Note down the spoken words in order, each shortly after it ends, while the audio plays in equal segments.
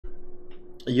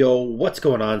Yo, what's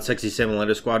going on, Sexy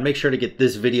Simulator Squad? Make sure to get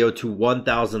this video to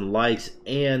 1,000 likes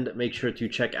and make sure to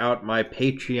check out my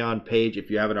Patreon page.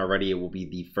 If you haven't already, it will be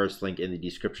the first link in the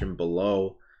description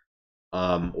below.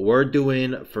 We're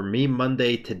doing, for me,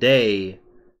 Monday today,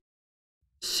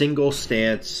 single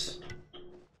stance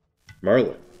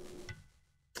Merlin.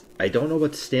 I don't know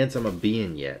what stance I'm going to be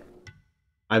in yet.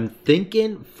 I'm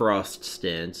thinking Frost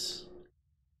stance.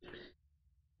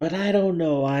 But I don't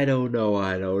know. I'm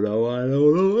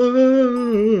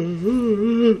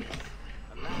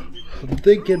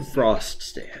thinking Frost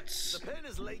stance.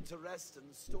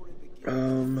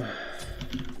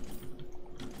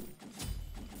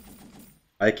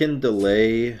 I can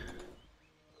delay.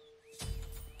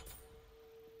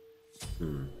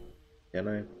 Can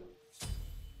I?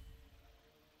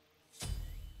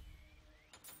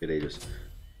 Get ages.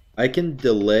 I can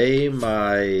delay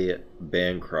my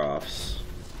Bancrofts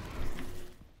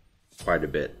quite a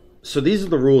bit. So these are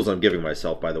the rules I'm giving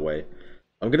myself, by the way.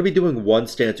 I'm going to be doing one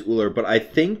stance Uller, but I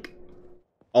think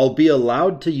I'll be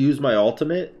allowed to use my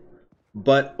ultimate,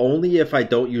 but only if I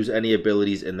don't use any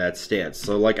abilities in that stance.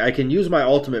 So, like, I can use my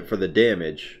ultimate for the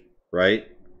damage, right?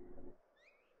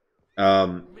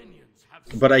 But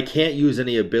I can't use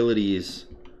any abilities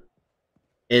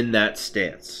in that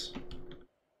stance.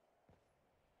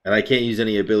 And I can't use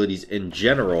any abilities in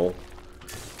general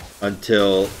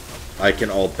until I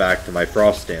can ult back to my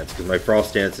Frost stance, because my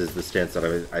Frost stance is the stance that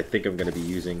I think I'm going to be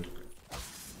using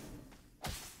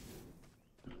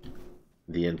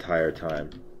the entire time.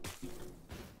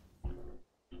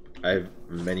 I have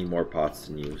many more pots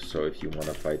than you, so if you want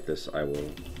to fight this, I will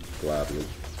gladly.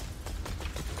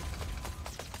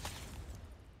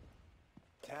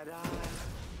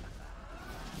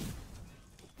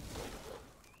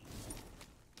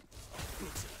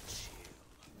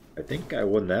 I think I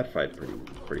won that fight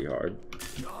pretty hard.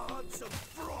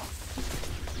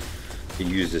 He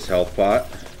used his health pot.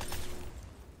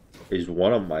 He used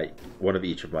one of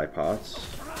each of my pots.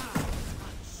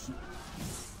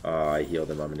 I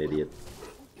healed him. I'm an idiot.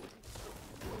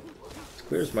 His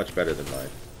clear is much better than mine,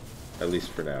 at least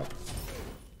for now.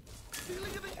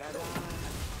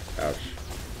 Ouch.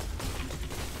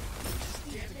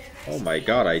 Oh my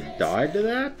god, I died to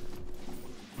that?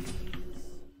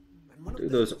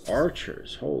 Dude, those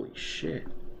archers, holy shit.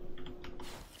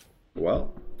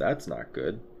 Well, that's not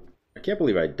good. I can't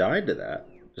believe I died to that.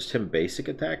 Just him basic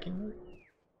attacking me?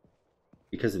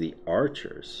 Because of the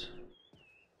archers.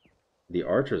 The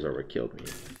archers are what killed me.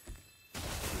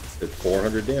 Did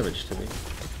 400 damage to me.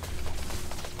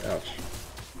 Ouch.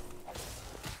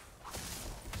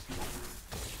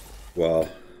 Well,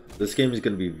 this game is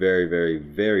going to be very, very,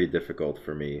 very difficult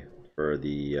for me for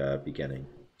the beginning.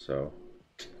 So,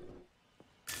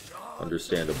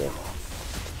 understandable.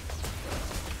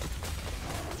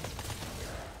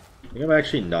 I think I'm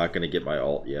actually not going to get my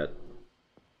ult yet.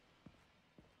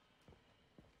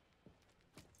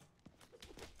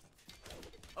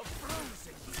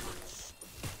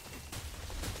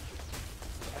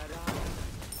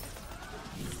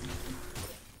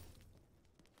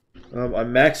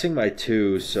 I'm maxing my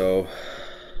 2, so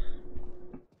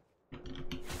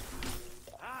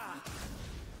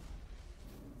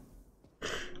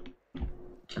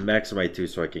I'm maxing my 2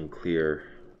 so I can clear.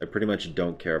 I pretty much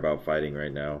don't care about fighting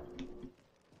right now,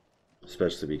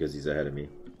 especially because he's ahead of me.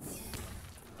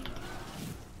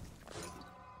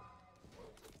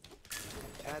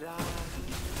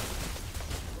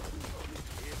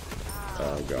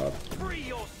 Oh god.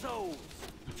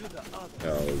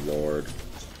 Oh lord.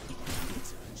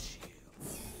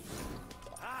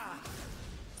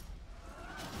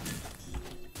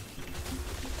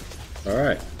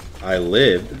 Alright, I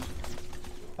lived.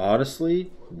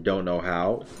 Honestly, don't know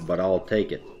how, but I'll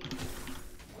take it.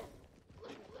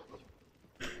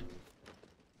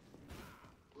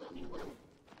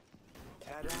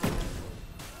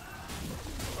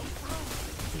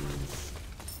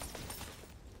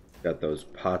 Got those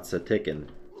pots a-ticking.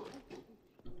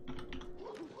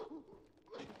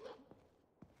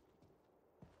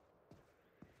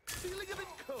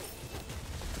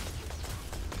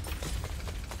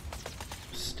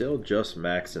 Still just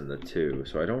maxing the 2,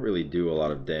 so I don't really do a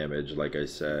lot of damage, like I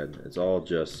said. It's all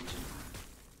just...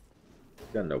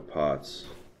 got no pots.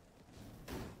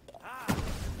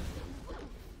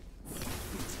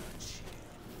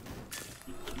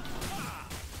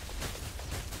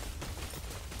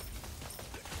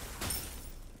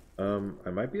 I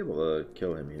might be able to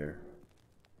kill him here.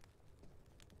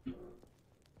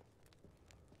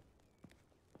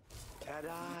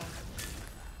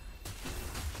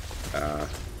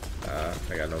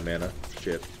 I got no mana.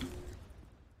 Shit.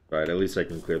 Right, at least I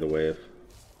can clear the wave.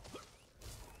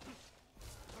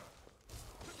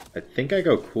 I think I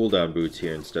go cooldown boots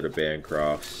here instead of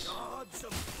Bancrofts.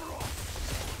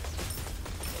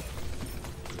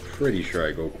 Pretty sure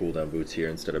I go cooldown boots here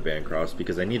instead of Bancrofts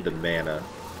because I need the mana.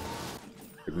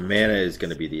 The mana is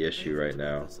going to be the issue right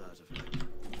now.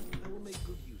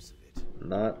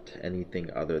 Not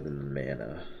anything other than the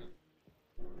mana.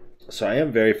 So I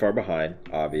am very far behind,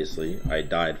 obviously. I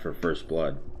died for first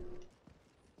blood.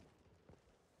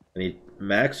 I need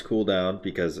max cooldown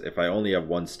because if I only have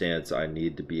one stance, I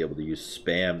need to be able to use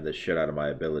spam the shit out of my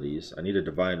abilities. I need a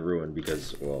Divine Ruin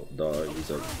because, well, duh, he's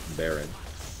a Baron.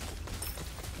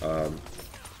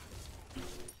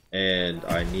 And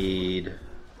I need...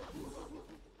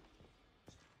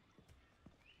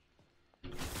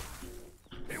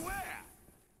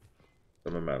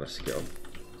 some amount of skill.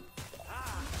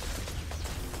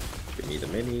 Give me the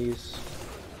minis.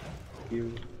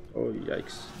 You. Oh,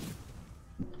 yikes.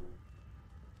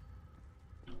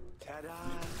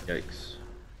 Yikes.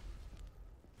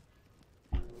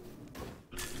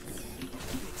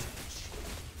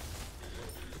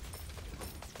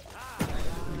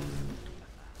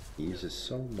 He uses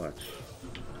so much.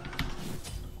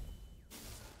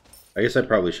 I guess I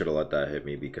probably should have let that hit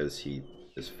me because he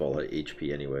is full at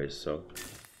HP anyways, so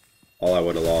all I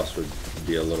would have lost would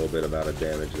be a little bit amount of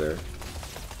damage there.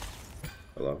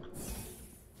 Hello.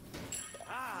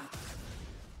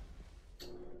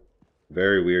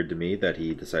 Very weird to me that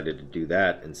he decided to do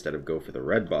that instead of go for the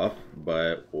red buff,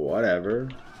 but whatever.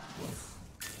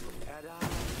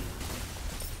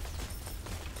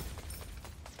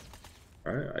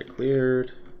 Alright, I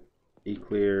cleared. He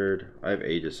cleared. I have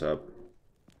Aegis up.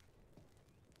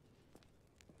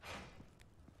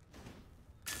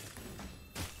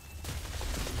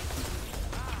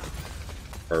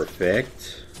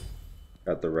 Perfect.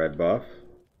 Got the red buff.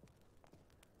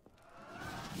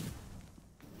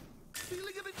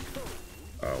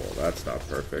 Oh, well, that's not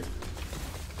perfect.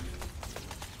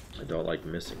 I don't like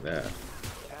missing that.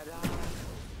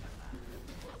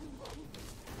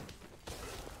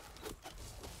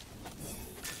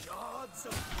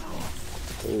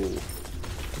 Oh.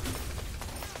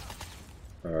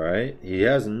 Alright, he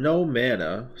has no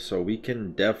mana, so we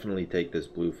can definitely take this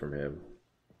blue from him.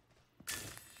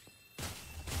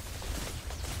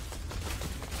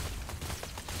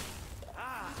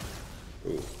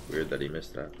 Ooh, weird that he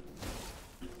missed that.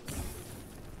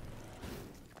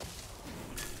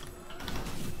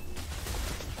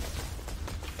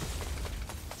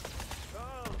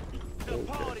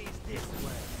 Okay.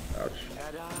 Ouch.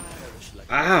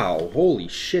 Ow! Holy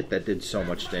shit, that did so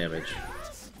much damage.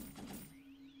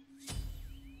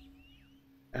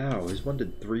 Ow, his one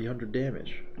did 300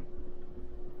 damage.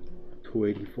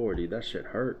 284, dude, that shit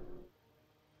hurt.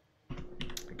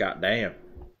 God damn.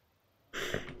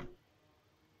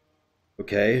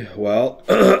 Okay, well,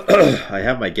 I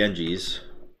have my Genjis.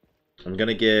 I'm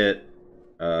gonna get,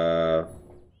 damn,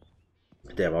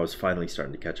 I was finally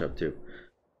starting to catch up too.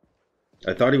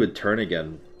 I thought he would turn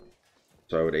again,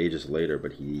 so I would Aegis later,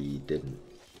 but he didn't.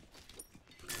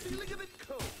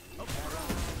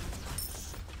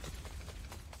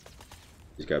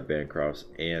 He's got Bancrofts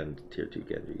and tier 2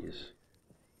 Genjis.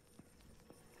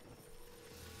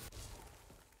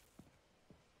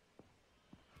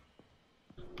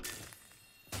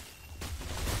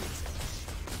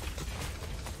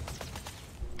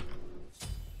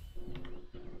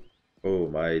 Oh,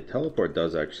 my teleport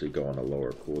does actually go on a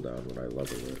lower cooldown when I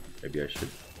level it. Maybe I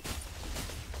should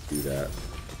do that.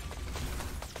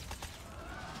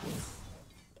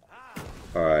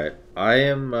 Alright, I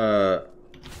am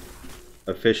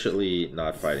officially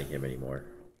not fighting him anymore.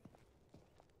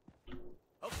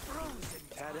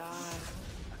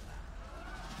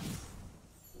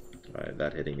 Alright,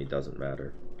 that hitting me doesn't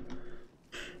matter.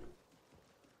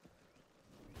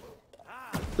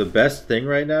 The best thing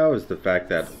right now is the fact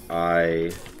that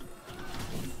I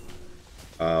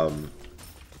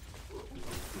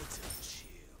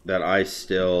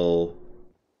still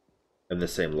am the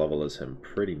same level as him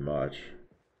pretty much.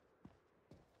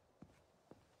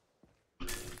 I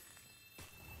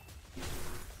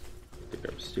think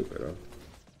I'm stupid, huh?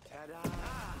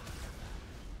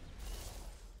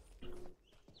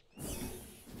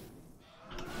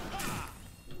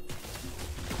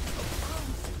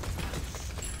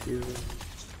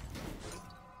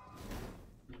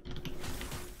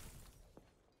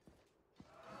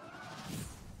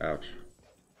 Ouch.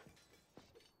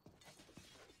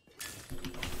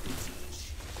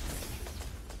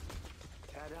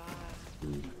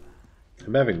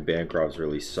 I'm having Bancrofts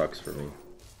really sucks for me.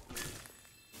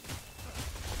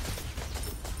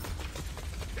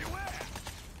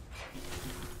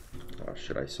 Oh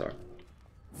shit, I suck.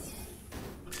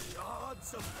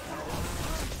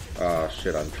 Ah,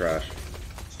 shit, I'm trash.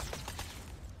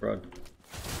 Run.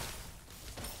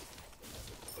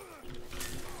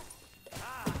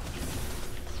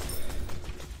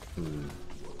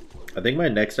 I think my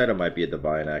next item might be a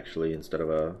Divine, actually, instead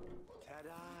of a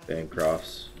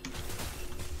Bancrofts.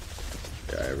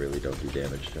 Yeah, I really don't do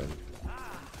damage to him.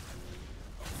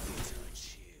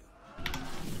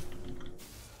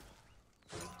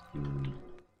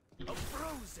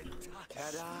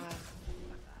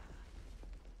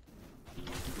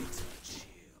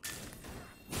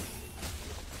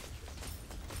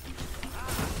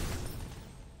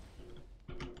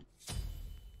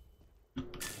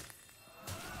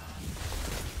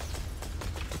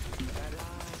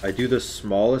 I do the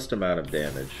smallest amount of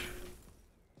damage.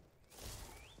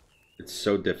 It's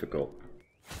so difficult.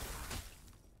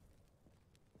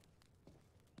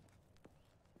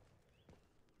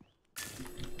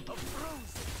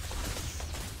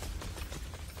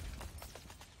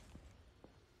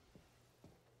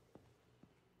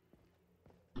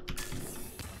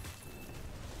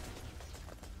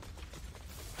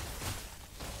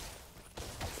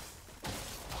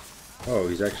 Oh,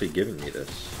 he's actually giving me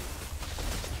this.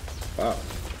 Wow.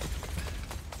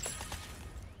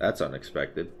 That's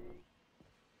unexpected.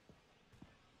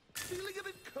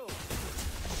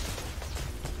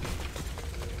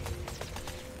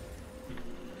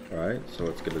 Alright, so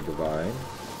let's get a Divine.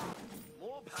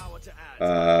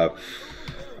 I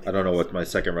don't know what my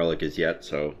second relic is yet,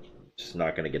 so just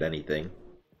not gonna get anything.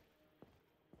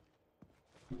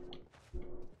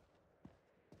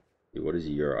 What is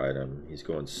your item? He's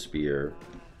going Spear.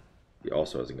 He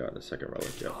also hasn't gotten a second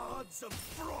relic yet.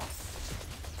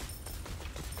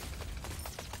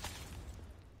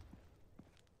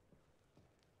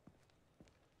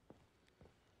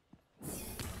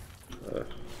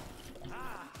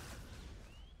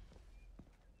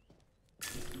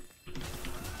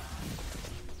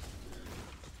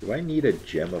 Do I need a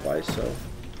Gem of ISO?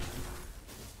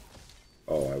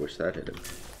 Oh, I wish that hit him.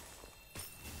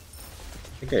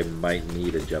 I think I might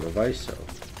need a Gem of ISO.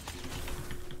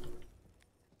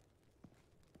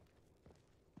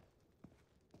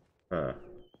 Huh.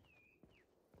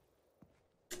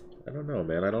 I don't know,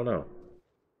 man. I don't know.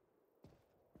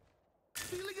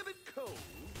 Feeling a bit cold.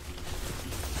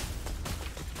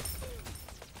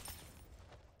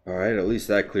 Alright, at least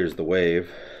that clears the wave.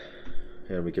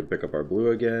 And we can pick up our blue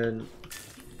again.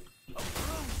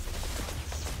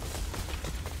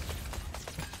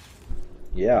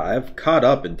 Yeah, I've caught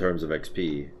up in terms of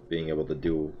XP, being able to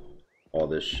do all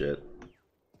this shit.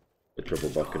 The triple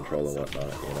buff control and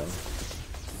whatnot, you know?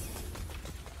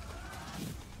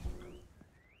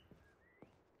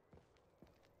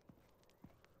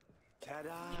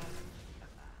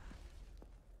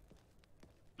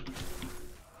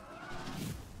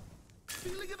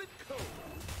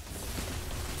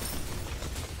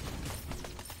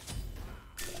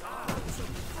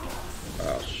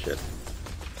 Oh shit.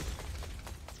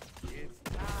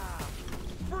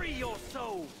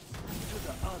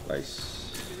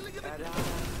 Nice.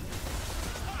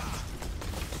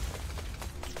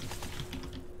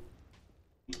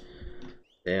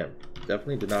 Damn,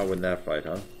 definitely did not win that fight,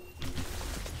 huh?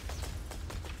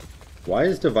 Why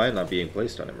is Divine not being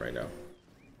placed on him right now?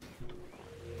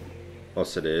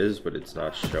 Plus it is, but it's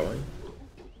not showing.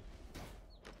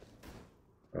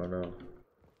 Oh no.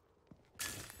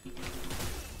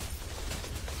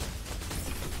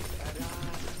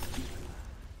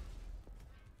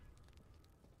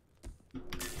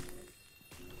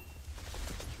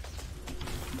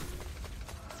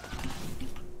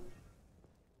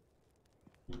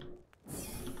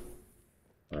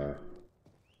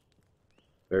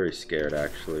 Very scared,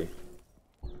 actually.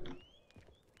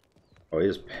 Oh, he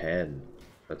has Pen.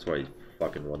 That's why he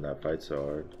fucking won that fight so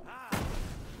hard.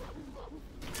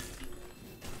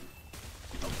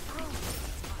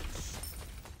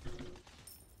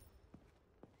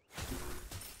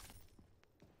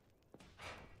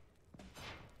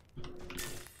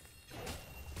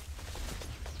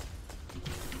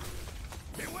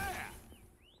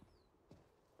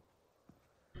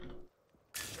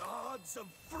 Of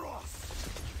frost.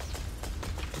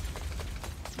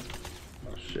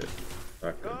 Oh shit.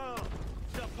 Not good. Oh,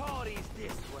 the party's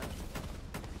this way.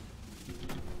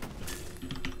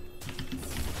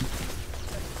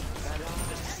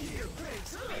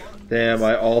 Damn,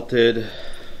 I ulted,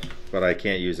 but I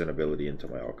can't use an ability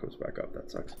until my ult comes back up.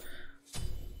 That sucks.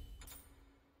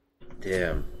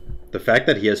 Damn. The fact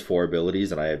that he has 4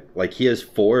 abilities and he has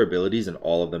 4 abilities and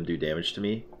all of them do damage to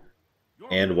me,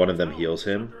 and one of them heals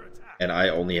him, and I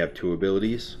only have 2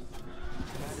 abilities.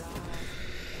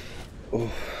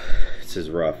 Oh, this is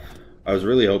rough. I was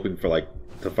really hoping for like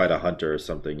to fight a hunter or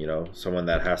something, you know, someone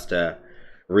that has to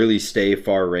really stay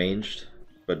far ranged.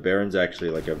 But Baron's actually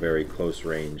like a very close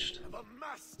ranged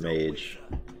mage.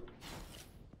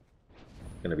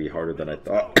 Gonna be harder than I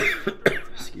thought.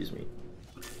 Excuse me.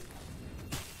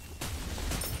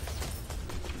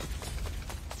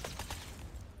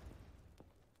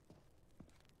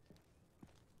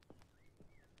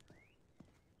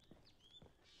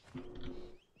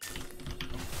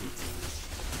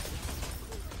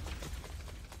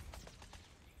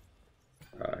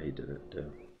 He did it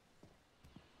too.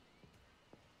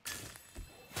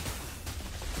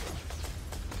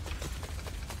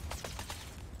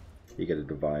 You get a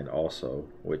divine also,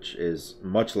 which is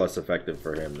much less effective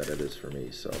for him than it is for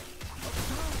me, so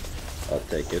I'll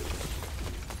take it.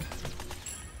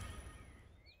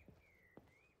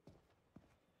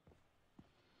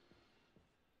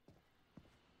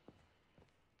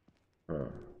 Huh.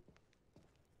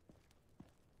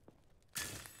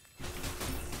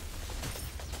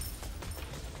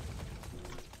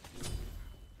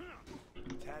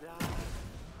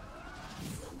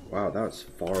 Wow, that was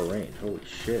far range. Holy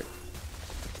shit.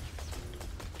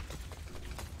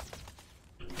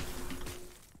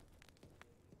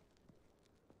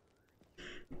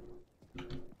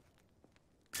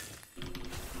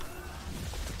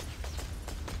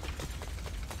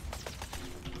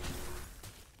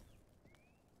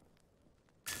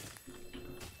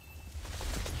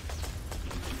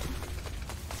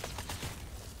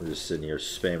 I'm just sitting here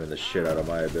spamming the shit out of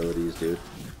my abilities, dude.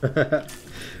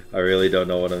 I really don't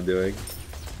know what I'm doing.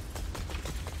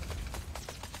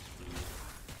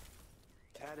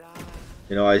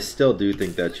 You know, I still do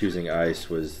think that choosing ice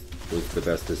was the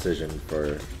best decision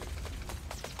for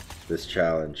this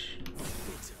challenge.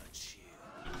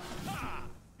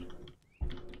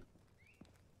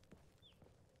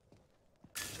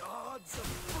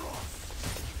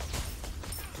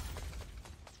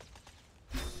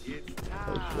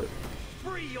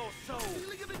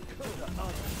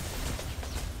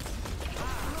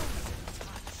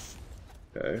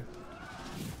 Okay.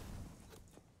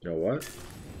 You know what?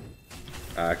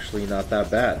 Actually, not that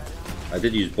bad. I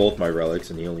did use both my relics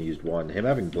and he only used one. Him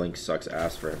having blink sucks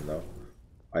ass for him though.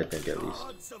 I think at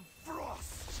least.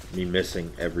 Me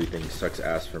missing everything sucks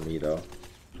ass for me though.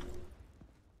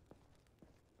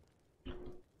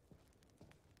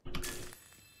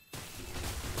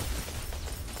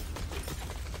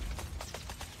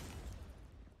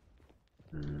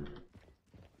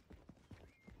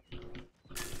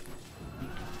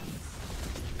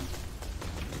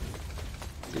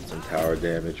 Get some tower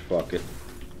damage, fuck it.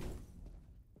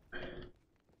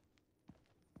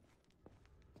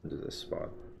 Into this spot.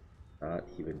 Not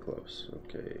even close.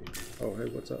 Okay. Oh, hey,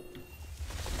 what's up?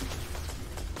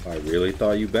 I really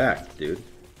thought you backed, dude.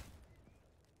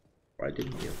 Why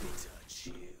didn't you?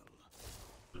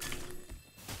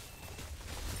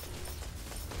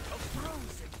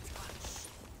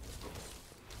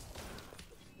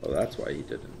 Oh, that's why he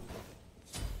didn't.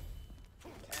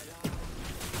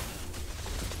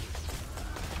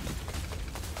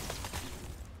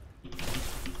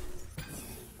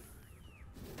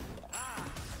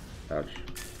 Ouch.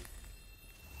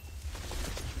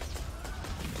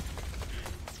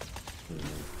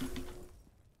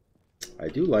 I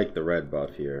do like the red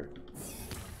buff here.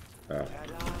 Oh.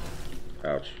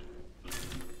 Ouch.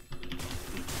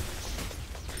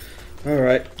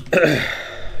 Alright.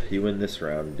 You win this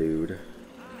round, dude.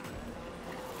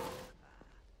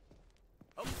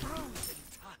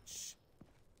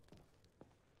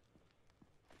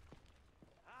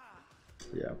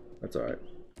 Yeah, that's alright.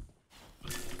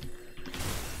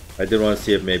 I did want to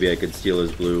see if maybe I could steal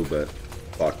his blue, but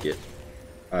fuck it.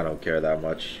 I don't care that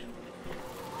much.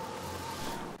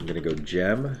 I'm gonna go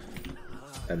gem.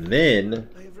 And then,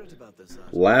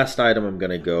 last item I'm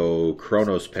gonna go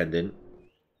Chronos Pendant,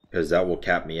 because that will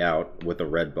cap me out with a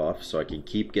red buff, so I can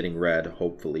keep getting red,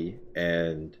 hopefully,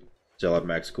 and still have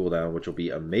max cooldown, which will be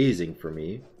amazing for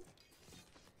me.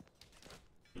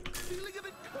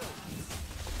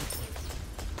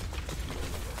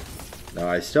 Now,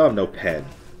 I still have no pen.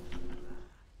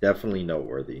 Definitely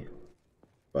noteworthy.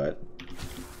 But,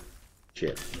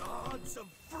 shit.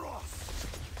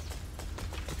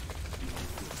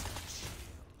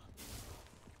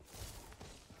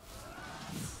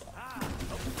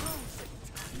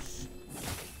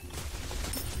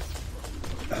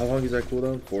 How long is that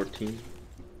cooldown? 14?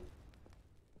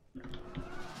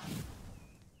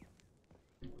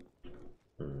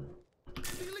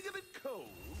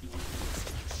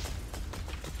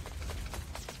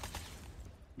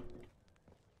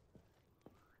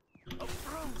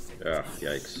 Yeah,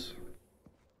 yikes.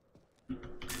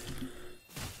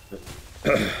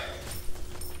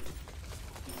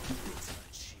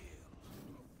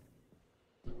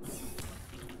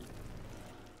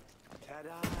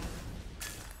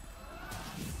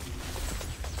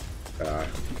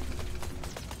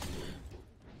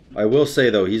 I will say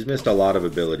though, he's missed a lot of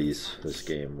abilities this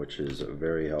game, which is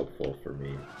very helpful for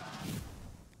me.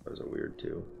 That was a weird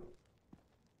too.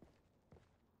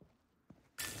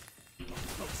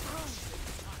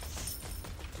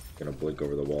 Gonna blink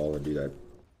over the wall and do that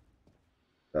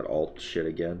alt shit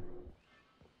again.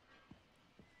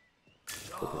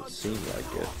 Doesn't seem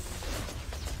like it.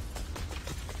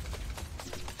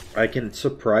 I can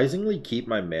surprisingly keep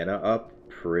my mana up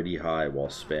pretty high while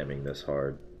spamming this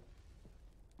hard.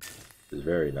 It's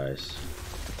very nice.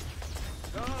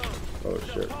 Oh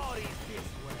shit.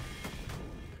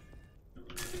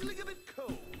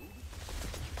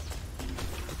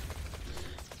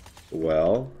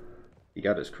 Well, he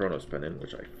got his Chronos Pendant,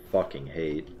 which I fucking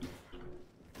hate.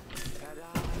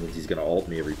 Means he's gonna ult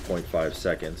me every 0.5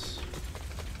 seconds.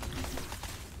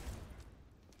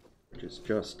 Which is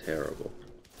just terrible.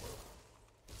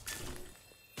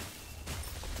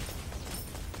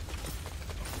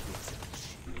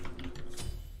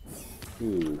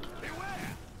 Ooh.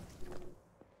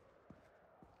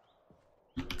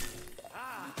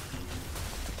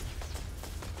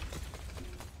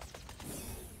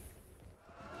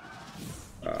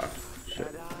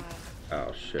 Shit.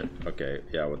 Oh shit. Okay,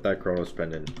 yeah, with that Chronos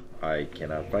Pendant, I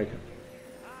cannot fight him.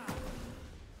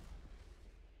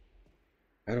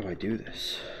 How do I do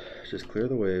this? Just clear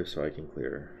the wave so I can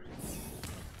clear.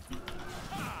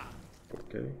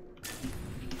 Okay.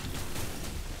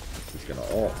 He's gonna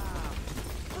ult.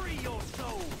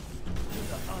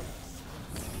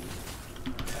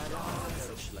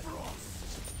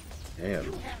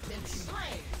 Damn.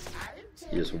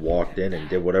 He just walked in and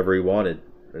did whatever he wanted.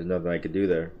 There's nothing I could do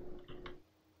there.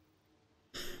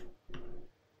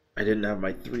 I didn't have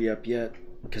my 3 up yet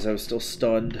because I was still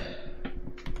stunned.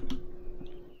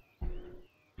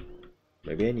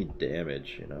 Maybe I need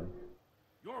damage, you know?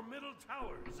 Your middle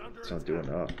tower is under Just don't do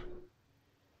enough.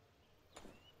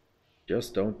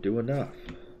 Just don't do enough.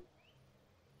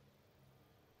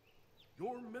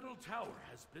 Your middle tower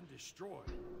has been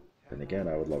destroyed. And again,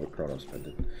 I would love a Chronos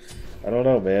Pendant. I don't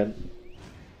know, man.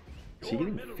 Is he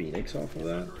getting Phoenix off of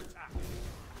that?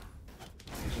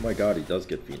 Oh my god, he does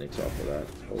get Phoenix off of that.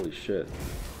 Holy shit.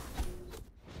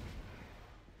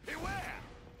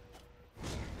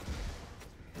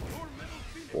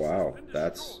 Wow,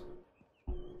 that's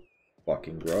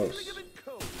fucking gross.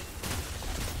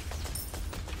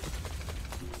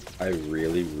 I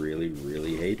really, really,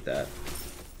 really hate that.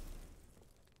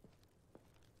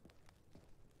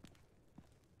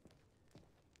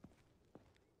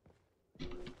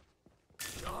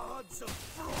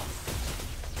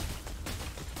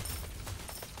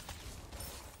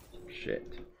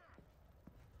 Shit.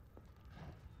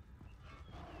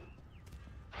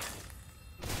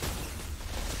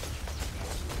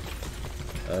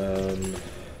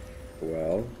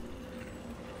 Well,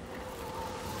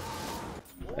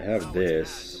 I have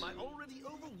this. My already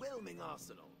overwhelming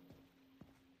arsenal.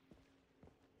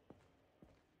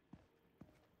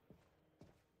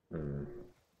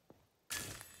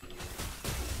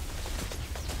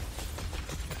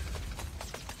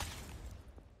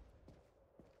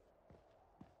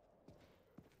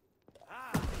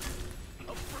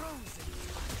 A frozen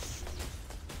touch.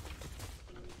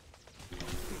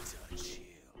 Bitter chill.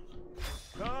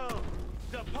 Come,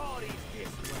 the party's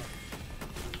this way.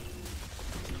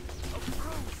 A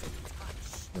frozen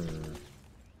touch.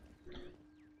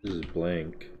 This is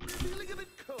blank. Feeling a bit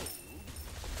cold.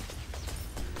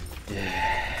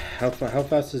 Yeah. How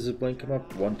fast does his blink come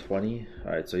up? 120?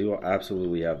 Alright, so you will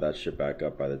absolutely have that shit back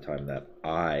up by the time that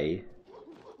I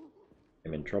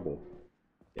am in trouble.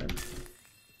 Yeah.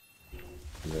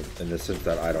 In the sense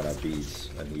that I don't have bees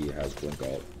and he has blink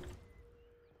alt.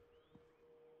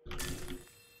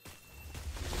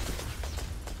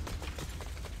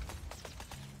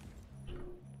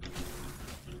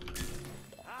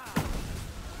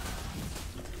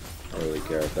 I don't really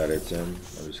care if that hits him.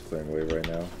 I'm just clearing wave right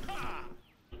now.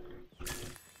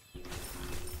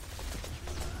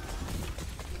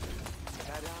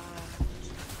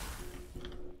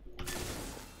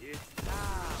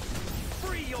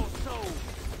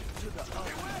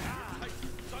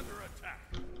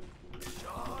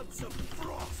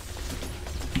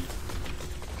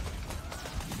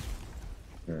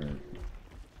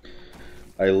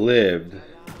 I lived.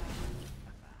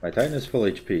 My Titan is full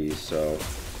HP, so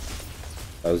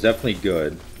that was definitely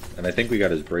good. And I think we got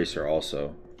his bracer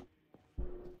also.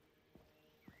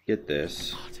 get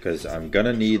this because I'm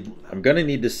gonna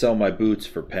need to sell my boots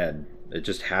for pen. It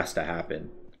just has to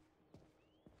happen.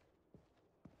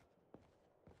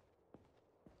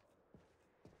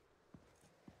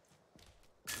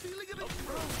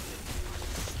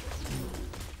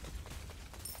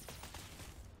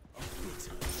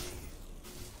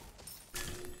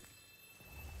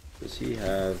 Does he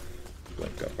have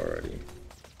blink up already?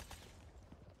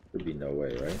 Would be no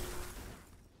way, right?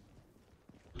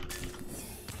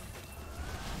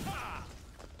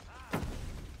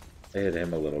 I hit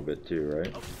him a little bit too,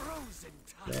 right?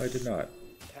 No, I did not.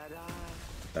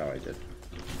 No, I did.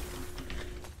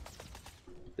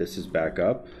 This is back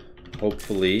up.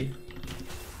 Hopefully,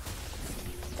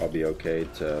 I'll be okay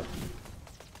to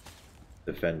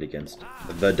defend against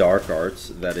the dark arts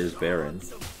that is Baron.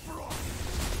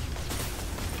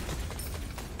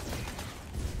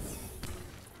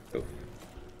 Oof.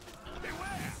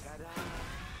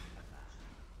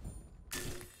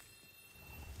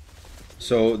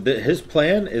 So his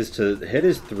plan is to hit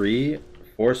his 3,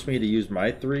 force me to use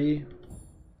my 3,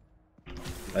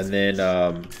 and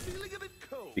then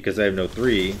because I have no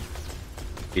 3,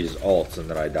 he just ults and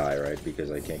then I die, right?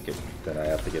 Because I can't get, then I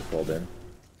have to get pulled in.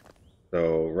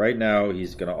 So right now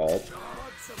he's gonna ult.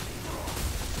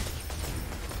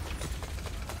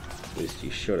 At least he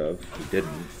should have. He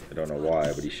didn't. I don't know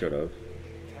why, but he should have.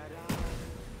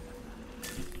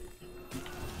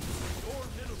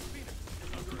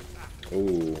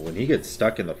 Ooh, when he gets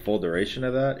stuck in the full duration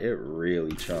of that, it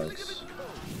really chunks.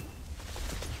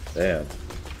 Damn.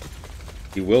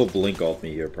 He will blink ult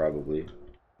me here, probably.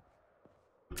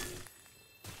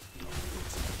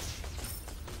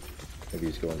 Maybe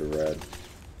he's going to red.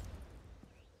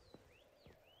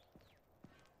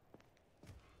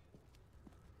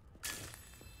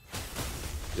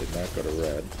 Did not go to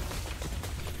red.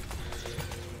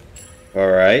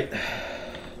 Alright.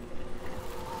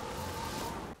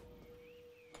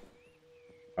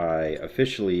 I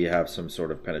officially have some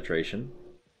sort of penetration.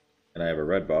 And I have a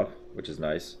red buff, which is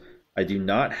nice. I do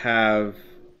not have...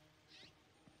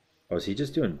 Oh, is he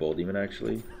just doing Bull Demon,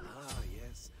 actually?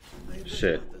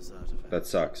 Shit. That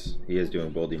sucks. He is doing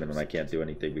Bull Demon and I can't do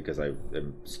anything because I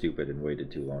am stupid and waited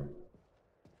too long.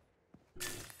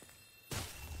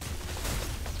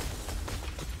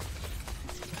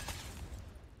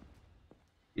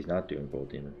 He's not doing Bull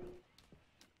Demon.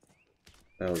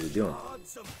 What the hell is he doing?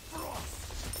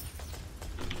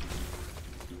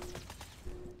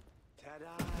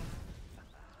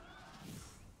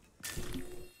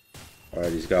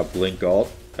 Alright, he's got blink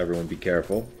ult. Everyone be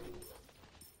careful.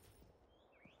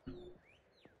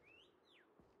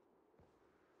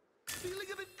 Feeling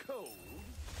a bit cold.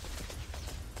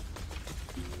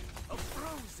 A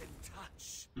frozen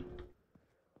touch.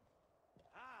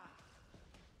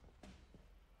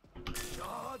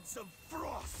 Shards of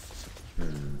frost.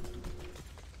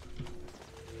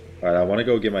 Alright, I want to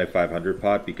go get my 500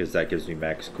 pot because that gives me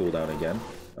max cooldown again.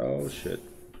 Oh shit.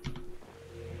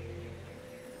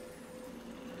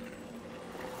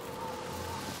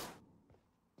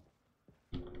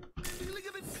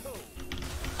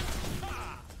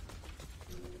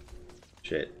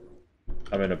 Shit.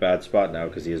 I'm in a bad spot now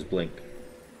because he has blink.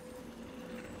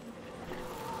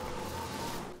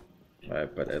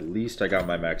 Alright, but at least I got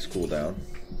my max cooldown.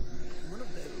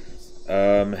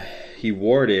 He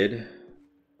warded.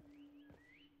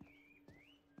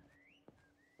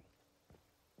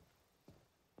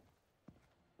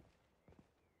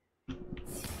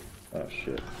 Oh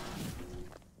shit.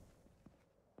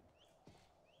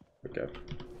 Okay.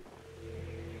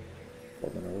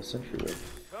 Well then I will sentry ward.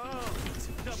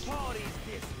 The party's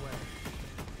this way.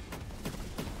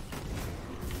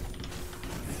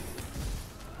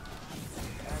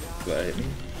 Did that hit me?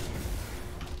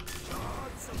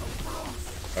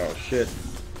 Oh shit.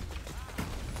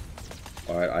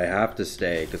 Alright, I have to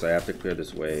stay because I have to clear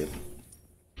this wave.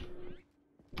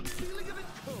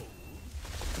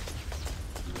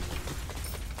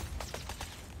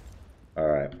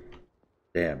 Alright.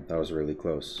 Damn, that was really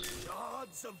close.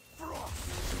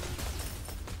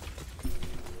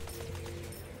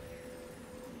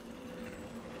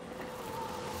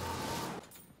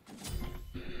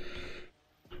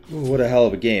 Ooh, what a hell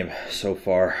of a game so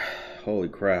far. Holy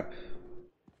crap.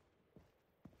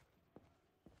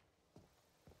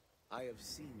 I have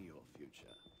seen your future.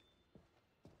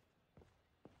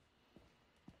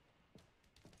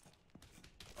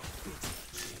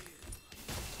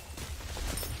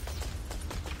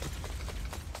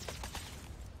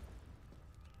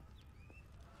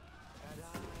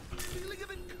 Feeling a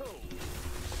bit cold.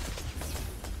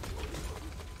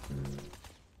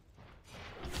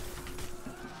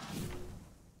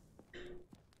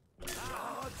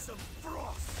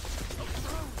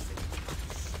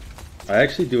 I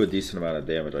actually do a decent amount of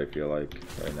damage, I feel like,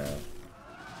 right now.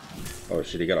 Oh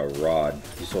shit, he got a rod.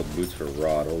 He sold boots for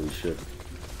rod, holy shit.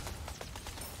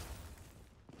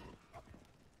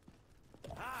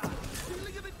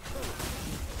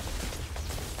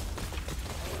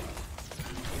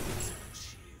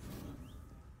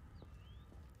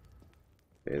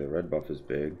 Okay, the red buff is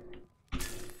big.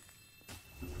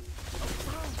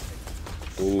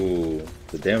 Ooh,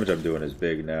 the damage I'm doing is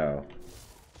big now.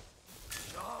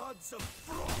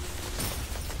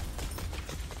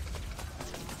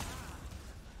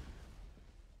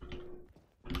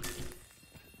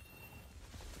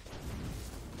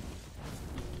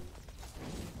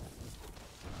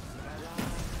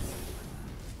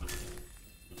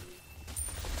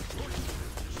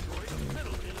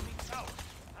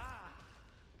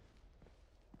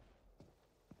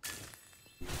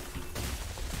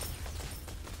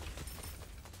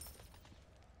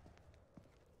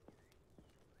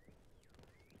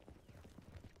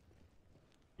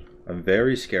 I'm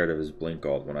very scared of his blink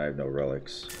ult when I have no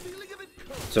relics.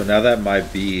 So now that my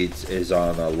beads is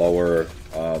on a lower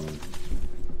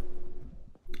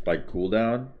like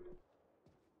cooldown,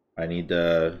 I need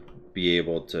to be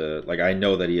able to, like, I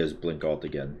know that he has blink ult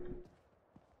again.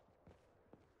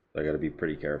 So I gotta be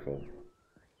pretty careful.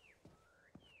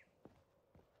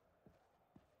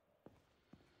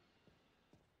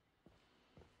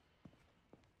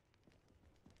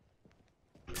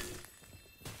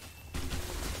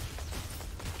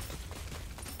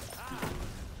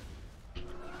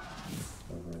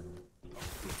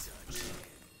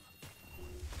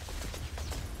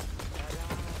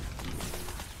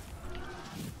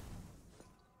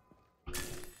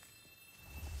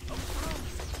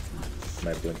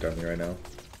 Might blink on me right now.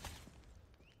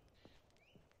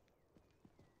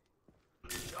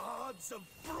 Shards of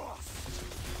frost.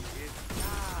 It's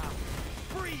time.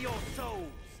 Free your souls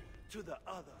to the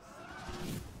others.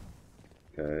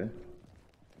 Okay.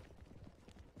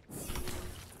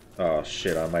 Oh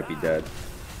shit, I might be dead.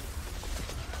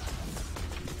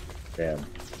 Damn.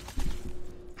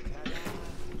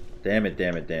 Damn it,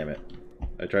 damn it, damn it.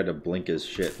 I tried to blink his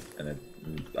shit and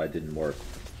I didn't work.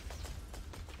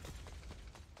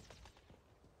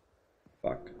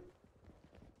 Fuck.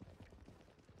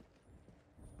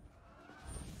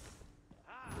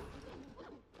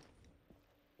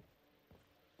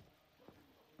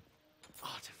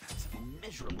 Artifacts of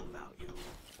immeasurable value.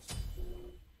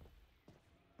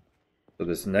 So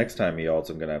this next time he ults,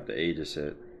 I'm gonna have to Aegis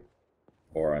it,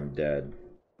 or I'm dead.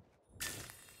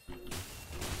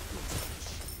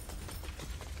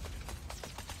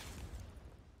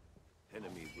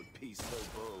 Enemy would be so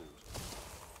bold.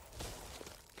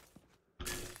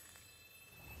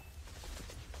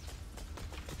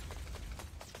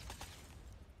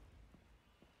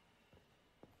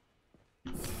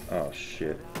 Oh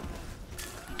shit.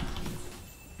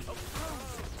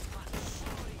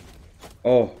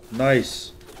 Oh,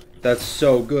 nice. That's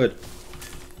so good.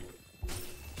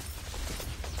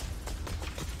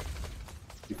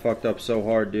 You fucked up so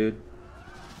hard, dude.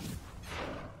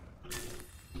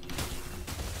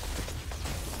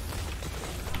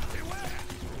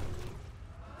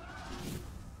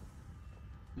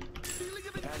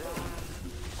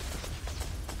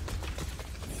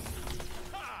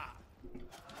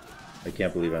 I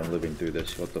can't believe I'm living through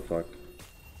this. What the fuck?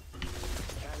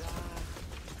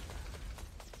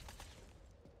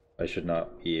 I should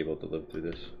not be able to live through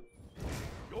this.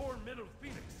 Your middle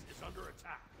phoenix is under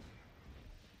attack.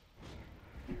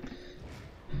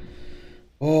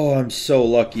 Oh, I'm so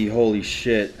lucky. Holy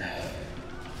shit.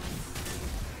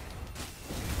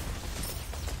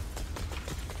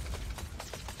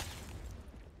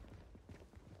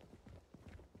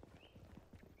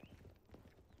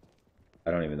 I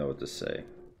don't even know what to say.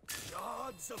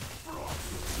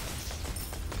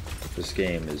 This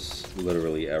game is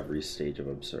literally every stage of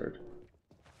absurd.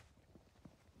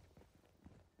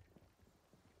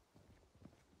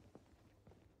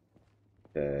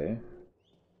 Okay.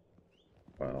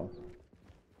 Well.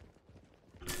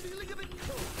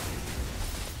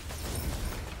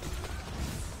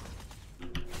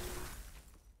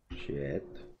 Shit.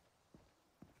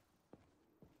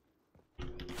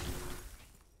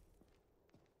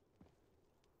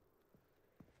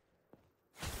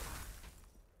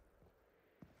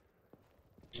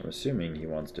 I'm assuming he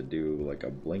wants to do like a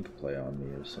blink play on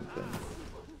me or something.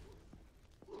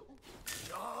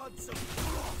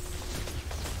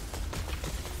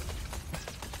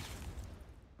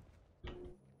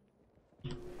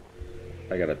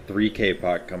 I got a 3K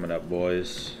pot coming up,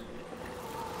 boys.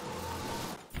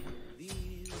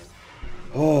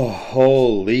 Oh,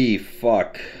 holy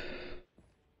fuck.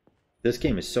 This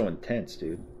game is so intense,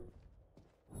 dude.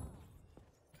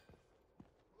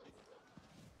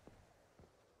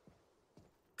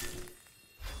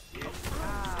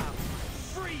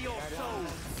 Free your soul.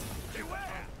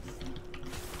 Beware.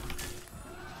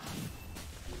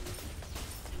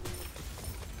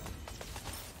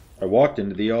 I walked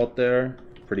into the ult there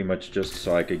pretty much just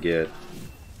so I could get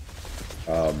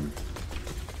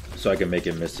so I can make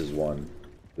him miss his one,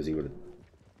 because he would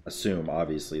assume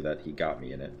obviously that he got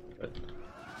me in it, but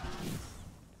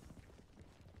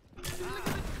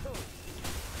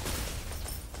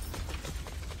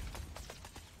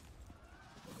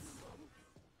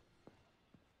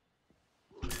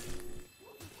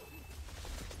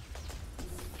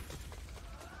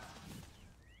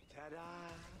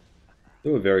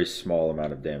do a very small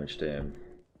amount of damage to him.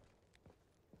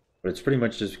 But it's pretty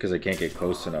much just because I can't get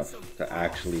close enough to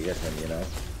actually hit him, you know?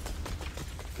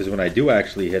 Because when I do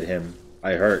actually hit him,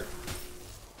 I hurt.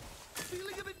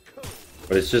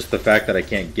 But it's just the fact that I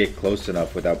can't get close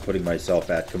enough without putting myself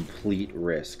at complete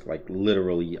risk. Like,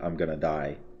 literally, I'm gonna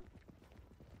die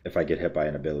if I get hit by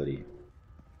an ability.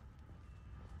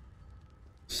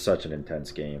 Such an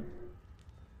intense game.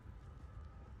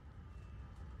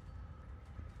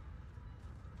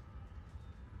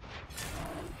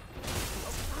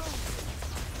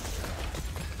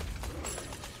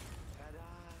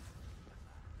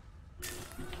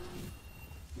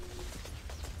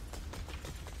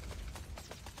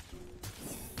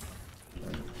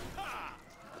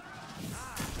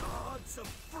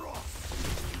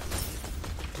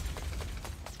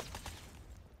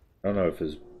 I don't know if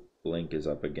his blink is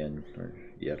up again or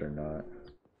yet or not.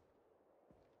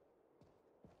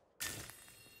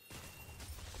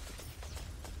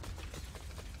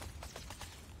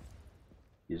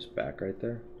 He's back right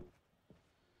there.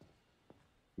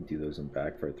 You do those in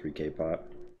back for a 3K pot.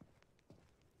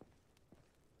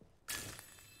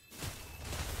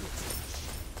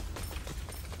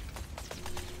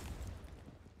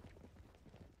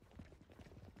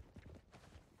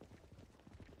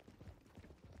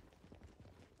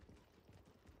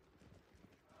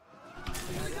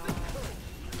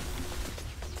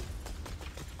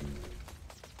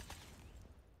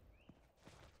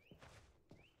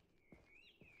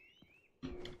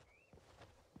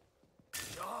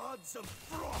 Of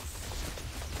frost.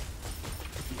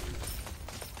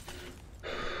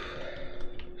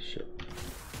 Shit.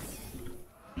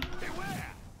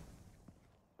 Beware.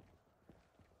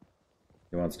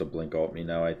 He wants to blink ult me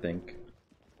now, I think,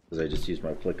 because I just used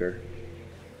my flicker.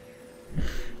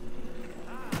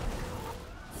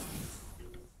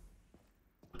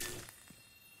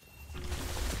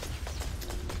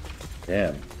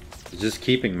 Damn. He's just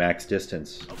keeping max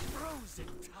distance.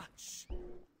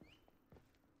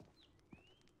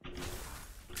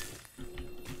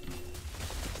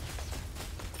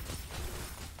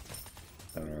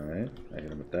 Alright, I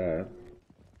hit him with that.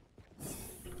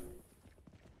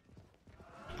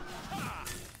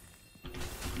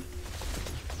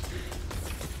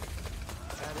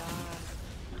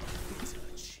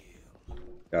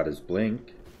 Got his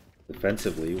blink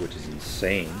defensively, which is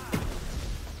insane.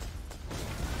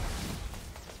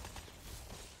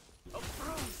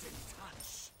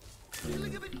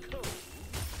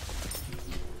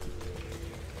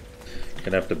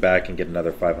 Gonna have to back and get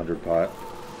another 500 pot.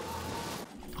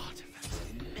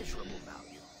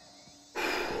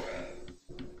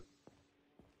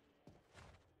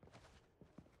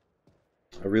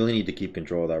 I really need to keep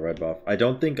control of that red buff. I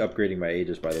don't think upgrading my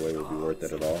Aegis, by the way, will be worth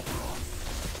it at all.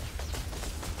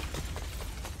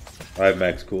 I have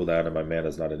max cooldown and my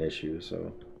mana's not an issue,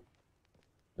 so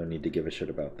no need to give a shit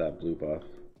about that blue buff.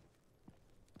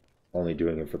 Only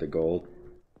doing it for the gold.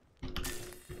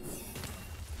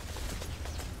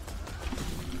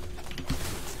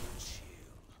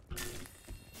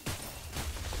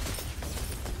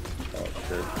 Oh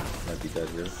shit, might be dead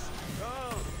here.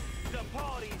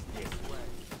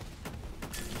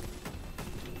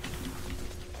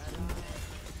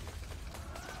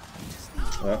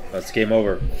 Well, that's game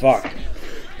over. Fuck.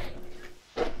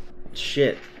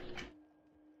 Shit.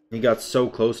 He got so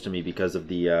close to me because of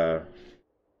the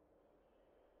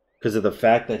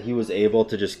fact that he was able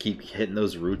to just keep hitting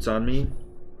those roots on me.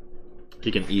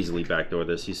 He can easily backdoor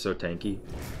this. He's so tanky.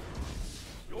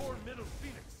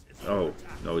 Oh,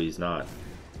 no, he's not.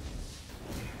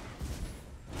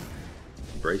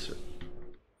 Bracer.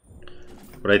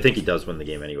 But I think he does win the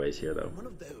game anyways here, though.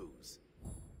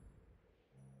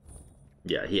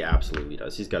 Yeah, he absolutely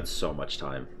does. He's got so much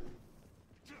time.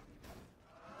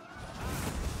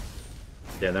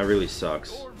 Damn, that really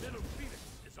sucks.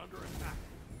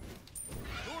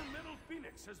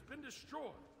 base has been destroyed.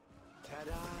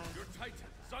 Ta-da! Your Titan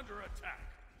is under attack.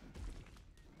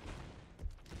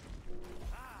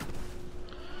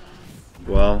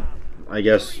 Well, I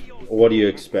guess, what do you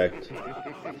expect?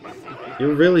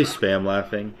 You're really spam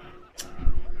laughing.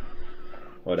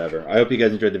 Whatever. I hope you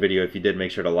guys enjoyed the video. If you did,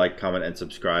 make sure to like, comment, and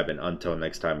subscribe. And until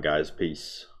next time, guys,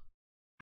 peace.